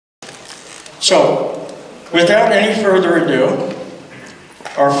So, without any further ado,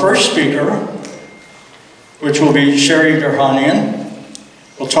 our first speaker, which will be Sherry Derhanian,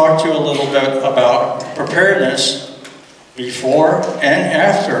 will talk to you a little bit about preparedness before and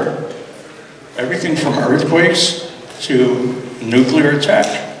after everything from earthquakes to nuclear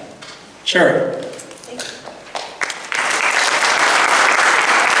attack. Sherry.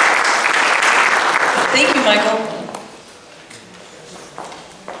 Thank you, Michael.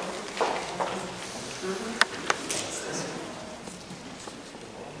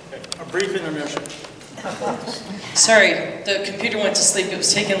 A brief intermission. Sorry, the computer went to sleep. It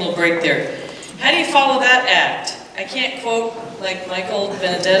was taking a little break there. How do you follow that act? I can't quote like Michael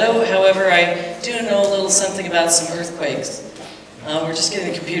Benedetto, however, I do know a little something about some earthquakes. We're just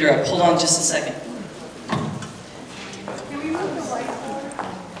getting the computer up. Hold on just a second. Can we move the whiteboard?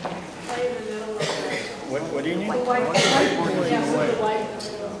 Right in the middle of the... What do you need? The whiteboard. Yeah, move the whiteboard.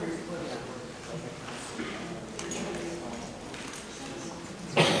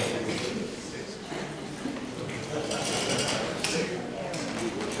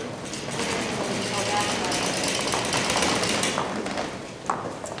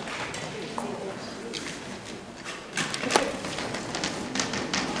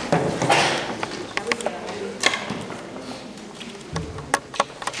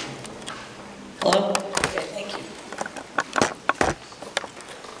 Hello? Okay, thank you.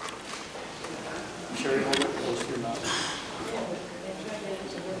 Sherry, hold it close to your mouth.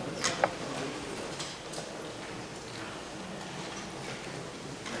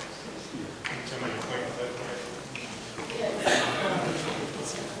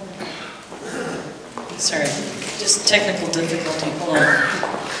 Sorry, just technical difficulty. Hold on.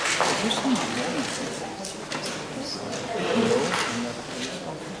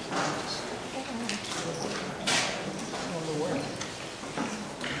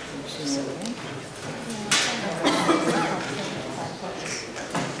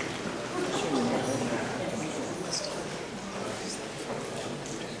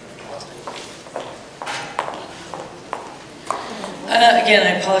 Again,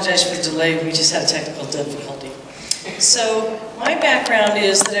 I apologize for the delay. We just had a technical difficulty. So, my background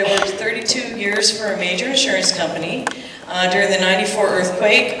is that I worked 32 years for a major insurance company. During the '94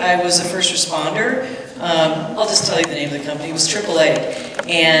 earthquake, I was a first responder. I'll just tell you the name of the company. It was AAA.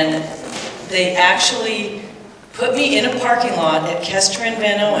 And they actually put me in a parking lot at Kester and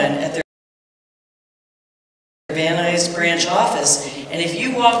Van Owen at their Van Nuys branch office. And if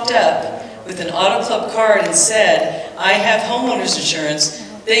you walked up with an Auto Club card and said, I have homeowners insurance,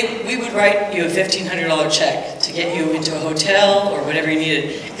 we would write you a $1,500 check to get you into a hotel or whatever you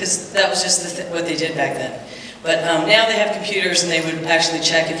needed, because that was just what they did back then. But now they have computers and they would actually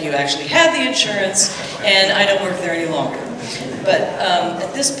check if you actually had the insurance, and I don't work there any longer. But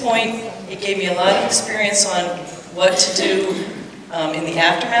at this point, it gave me a lot of experience on what to do in the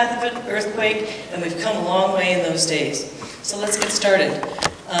aftermath of an earthquake, and we've come a long way in those days. So let's get started.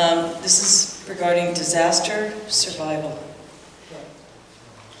 This is regarding disaster survival.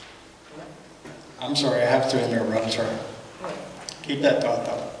 I'm sorry, I have to interrupt her. Keep that thought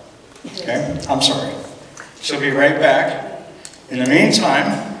though. Okay? I'm sorry. She'll be right back. In the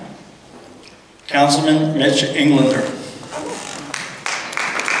meantime, Councilman Mitch Englander.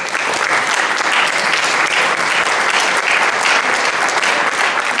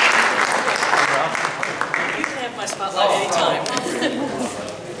 You can have my spotlight anytime.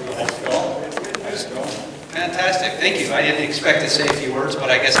 Fantastic, thank you. I didn't expect to say a few words, but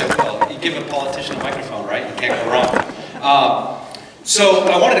I guess I will. You give a politician a microphone, right? You can't go wrong. So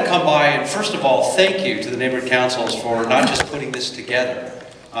I wanted to come by and first of all, thank you to the neighborhood councils for not just putting this together,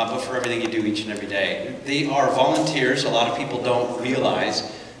 but for everything you do each and every day. They are volunteers. A lot of people don't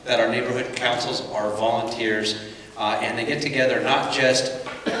realize that our neighborhood councils are volunteers, and they get together not just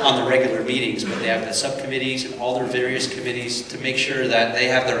on the regular meetings, but they have the subcommittees and all their various committees to make sure that they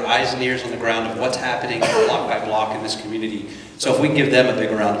have their eyes and ears on the ground of what's happening block by block in this community. So if we can give them a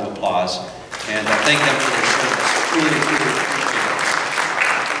big round of applause and thank them for their service. Truly, truly appreciate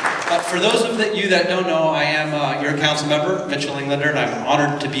it. For those of you that don't know, I am your council member, Mitchell Englander, and I'm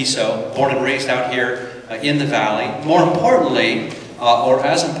honored to be so. Born and raised out here in the Valley. More importantly, or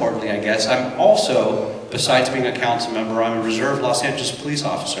as importantly, I guess, I'm also, besides being a council member, I'm a reserve Los Angeles police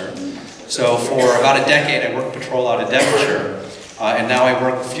officer. So for about a decade, I worked patrol out of Devonshire, and now I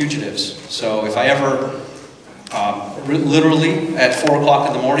work with fugitives. So if I ever, literally at 4 o'clock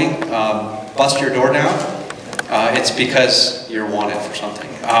in the morning, bust your door down, it's because you're wanted for something.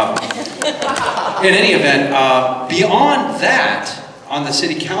 In any event, beyond that, on the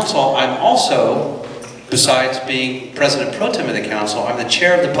city council, I'm also besides being President Pro Tem of the Council, I'm the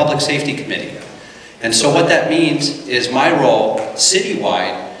chair of the Public Safety Committee. And so what that means is my role,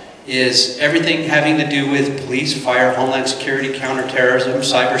 citywide, is everything having to do with police, fire, homeland security, counterterrorism,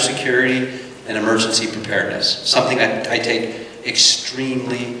 cybersecurity, and emergency preparedness. Something that I take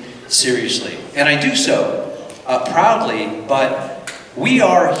extremely seriously. And I do so proudly, but we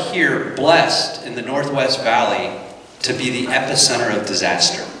are here blessed in the Northwest Valley to be the epicenter of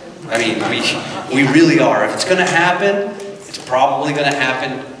disaster. I mean, we really are. If it's going to happen, it's probably going to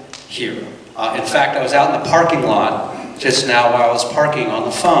happen here. In fact, I was out in the parking lot just now while I was parking on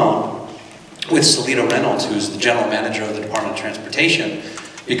the phone with Salito Reynolds, who's the general manager of the Department of Transportation,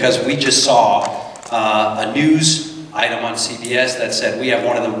 because we just saw a news item on CBS that said we have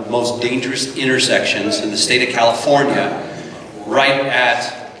one of the most dangerous intersections in the state of California, right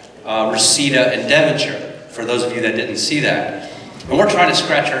at Reseda and Devonshire, for those of you that didn't see that. And we're trying to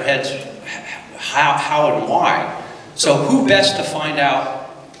scratch our heads how and why. So who best to find out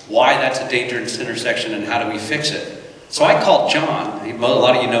why that's a dangerous intersection and how do we fix it? So I called John. A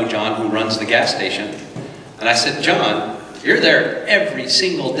lot of you know John, who runs the gas station. And I said, John, you're there every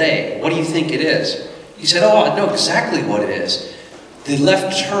single day. What do you think it is? He said, oh, I know exactly what it is. The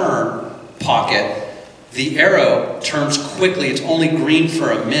left turn pocket, the arrow turns quickly. It's only green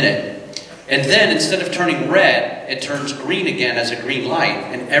for a minute. And then instead of turning red, it turns green again as a green light.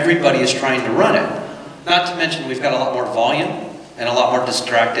 And everybody is trying to run it. Not to mention we've got a lot more volume and a lot more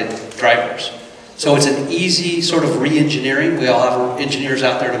distracted drivers. So it's an easy sort of re-engineering. We all have engineers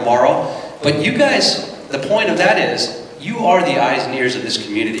out there tomorrow. But you guys, the point of that is, you are the eyes and ears of this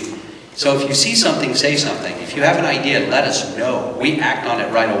community. So if you see something, say something. If you have an idea, let us know. We act on it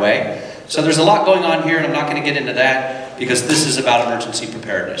right away. So there's a lot going on here, and I'm not going to get into that because this is about emergency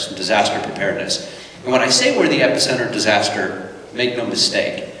preparedness and disaster preparedness. And when I say we're the epicenter of disaster, make no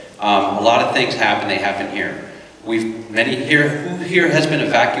mistake. A lot of things happen, they happen here. Who here has been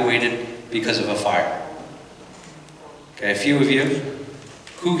evacuated because of a fire? Okay, a few of you.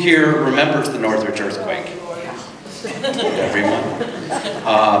 Who here remembers the Northridge earthquake? Everyone.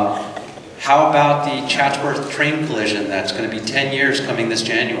 How about the Chatsworth train collision that's going to be 10 years coming this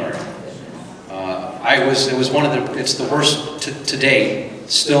January? It's the worst to date,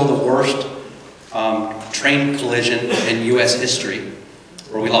 still the worst train collision in U.S. history,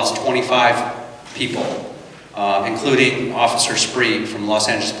 where we lost 25 people, including Officer Spree from the Los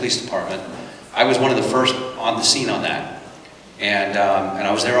Angeles Police Department. I was one of the first on the scene on that, and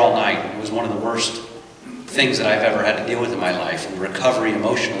I was there all night. It was one of the worst things that I've ever had to deal with in my life, and recovery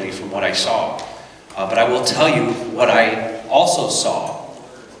emotionally from what I saw. But I will tell you what I also saw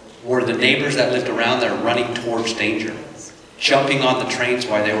were the neighbors that lived around there running towards danger, jumping on the trains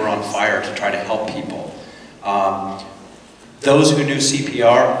while they were on fire to try to help people. Those who knew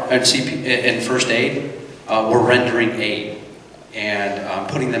CPR and first aid were rendering aid and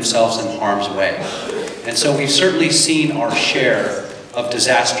putting themselves in harm's way. And so we've certainly seen our share of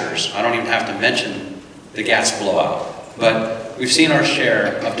disasters. I don't even have to mention the gas blowout, but we've seen our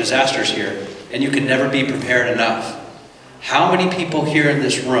share of disasters here, and you can never be prepared enough. How many people here in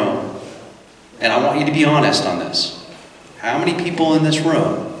this room, and I want you to be honest on this, how many people in this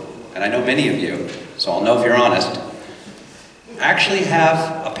room, and I know many of you, so I'll know if you're honest, actually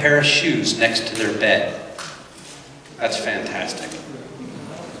have a pair of shoes next to their bed? That's fantastic.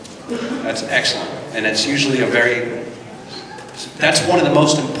 That's excellent. And it's usually that's one of the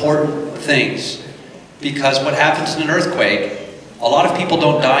most important things, because what happens in an earthquake, a lot of people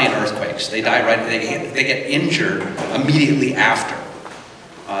don't die in earthquakes. They die they get injured immediately after.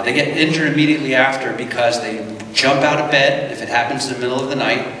 They get injured immediately after because they jump out of bed, if it happens in the middle of the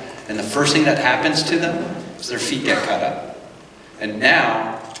night, and the first thing that happens to them is their feet get cut up. And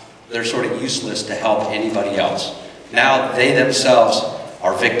now they're sort of useless to help anybody else. Now they themselves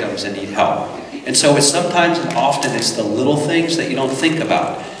are victims and need help. And so it's sometimes and often it's the little things that you don't think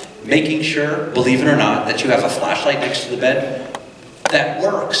about. Making sure, believe it or not, that you have a flashlight next to the bed that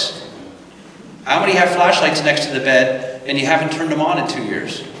works. How many have flashlights next to the bed and you haven't turned them on in 2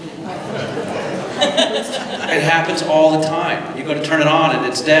 years? It happens all the time. You go to turn it on and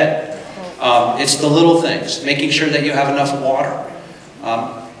it's dead. It's the little things. Making sure that you have enough water.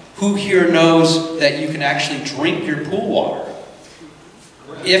 Who here knows that you can actually drink your pool water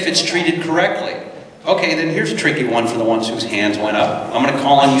if it's treated correctly? Okay, then here's a tricky one for the ones whose hands went up. I'm going to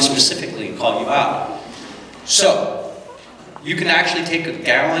call on you specifically and call you out. So, you can actually take a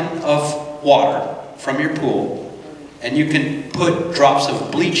gallon of water from your pool and you can put drops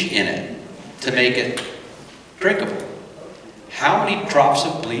of bleach in it to make it drinkable. How many drops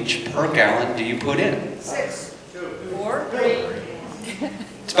of bleach per gallon do you put in? 6. 4. Three.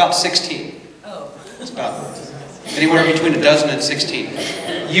 It's about 16. Oh. It's about anywhere between a dozen and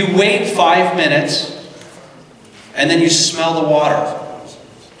 16. You wait 5 minutes, and then you smell the water.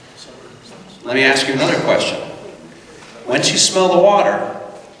 Let me ask you another question. Once you smell the water,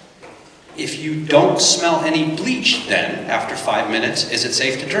 if you don't smell any bleach then, after 5 minutes, is it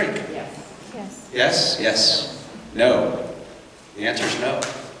safe to drink? Yes. Yes? Yes? No. The answer is no.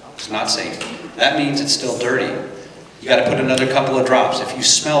 It's not safe. That means it's still dirty. You got to put another couple of drops. If you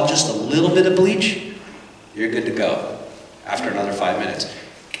smell just a little bit of bleach, you're good to go after another 5 minutes.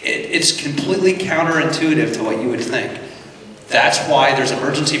 It's completely counterintuitive to what you would think. That's why there's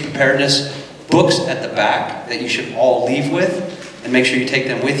emergency preparedness books at the back that you should all leave with, and make sure you take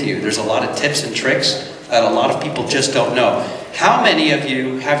them with you. There's a lot of tips and tricks that a lot of people just don't know. How many of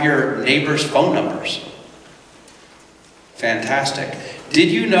you have your neighbors' phone numbers? Fantastic. Did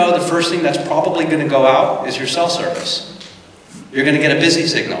you know the first thing that's probably going to go out is your cell service? You're going to get a busy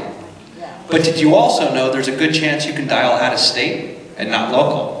signal. But did you also know there's a good chance you can dial out of state and not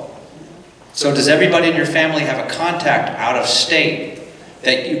local? So does everybody in your family have a contact out of state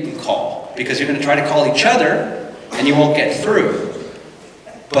that you can call? Because you're going to try to call each other and you won't get through.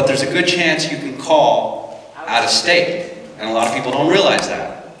 But there's a good chance you can call out of state. And a lot of people don't realize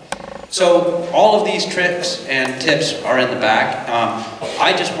that. So all of these tricks and tips are in the back.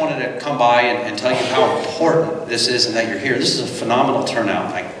 I just wanted to come by and tell you how important this is and that you're here. This is a phenomenal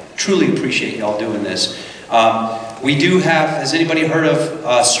turnout. I truly appreciate y'all doing this. We do have, has anybody heard of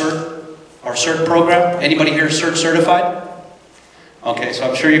CERT, our CERT program? Anybody here CERT certified? Okay, so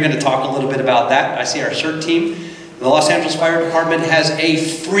I'm sure you're going to talk a little bit about that. I see our CERT team. The Los Angeles Fire Department has a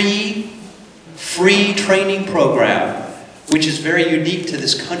free training program, which is very unique to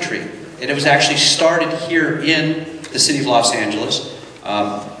this country. And it was actually started here in the city of Los Angeles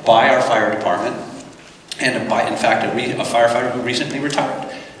by our fire department, and by, in fact, a firefighter who recently retired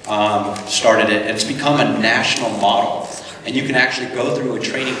started it. And it's become a national model. And you can actually go through a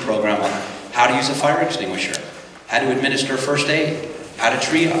training program on how to use a fire extinguisher, how to administer first aid, how to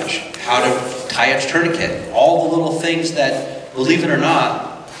triage, how to tie a tourniquet, all the little things that, believe it or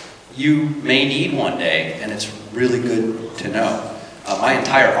not, you may need one day, and it's really good to know. My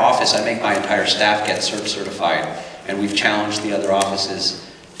entire office, I make my entire staff get CERT certified, and we've challenged the other offices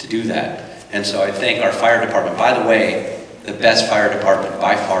to do that. And so I thank our fire department. By the way, the best fire department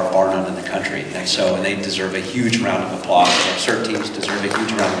by far, bar none, in the country. And they deserve a huge round of applause. Our CERT teams deserve a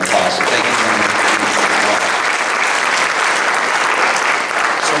huge round of applause. So thank you very much.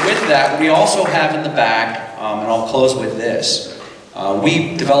 So with that, we also have in the back, and I'll close with this,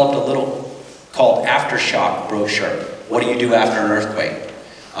 we developed a little called Aftershock brochure. What do you do after an earthquake?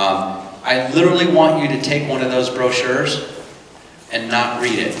 I literally want you to take one of those brochures and not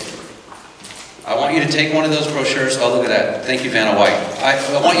read it. I want you to take one of those brochures. Oh, look at that. Thank you, Vanna White. I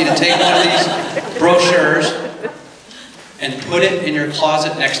want you to take one of these brochures and put it in your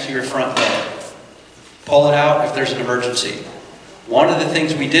closet next to your front door. Pull it out if there's an emergency. One of the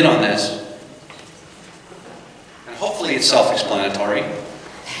things we did on this, and hopefully it's self-explanatory,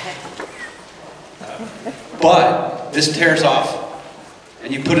 but this tears off,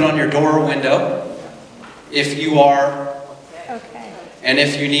 and you put it on your door or window if you are, and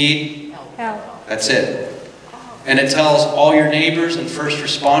if you need help. That's it. And it tells all your neighbors and first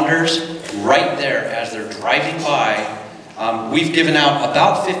responders right there as they're driving by. We've given out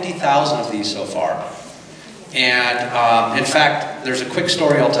about 50,000 of these so far. And in fact, there's a quick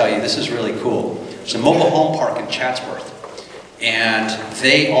story I'll tell you. This is really cool. There's a mobile home park in Chatsworth, and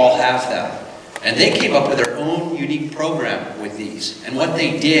they all have them. And they came up with their own unique program with these. And what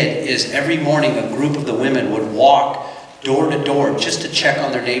they did is every morning a group of the women would walk door to door just to check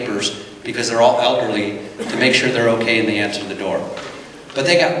on their neighbors, because they're all elderly, to make sure they're okay and they answer the door. But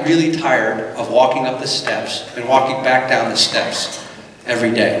they got really tired of walking up the steps and walking back down the steps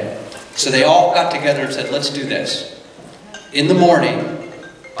every day. So they all got together and said, let's do this. In the morning,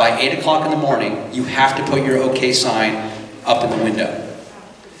 by 8 o'clock in the morning, you have to put your OK sign up in the window.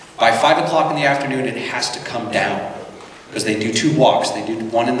 By 5 o'clock in the afternoon, it has to come down, because they do 2 walks. They do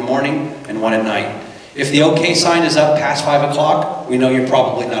one in the morning and one at night. If the OK sign is up past 5 o'clock, we know you're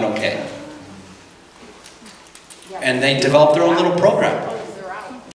probably not okay. And they developed their own little program.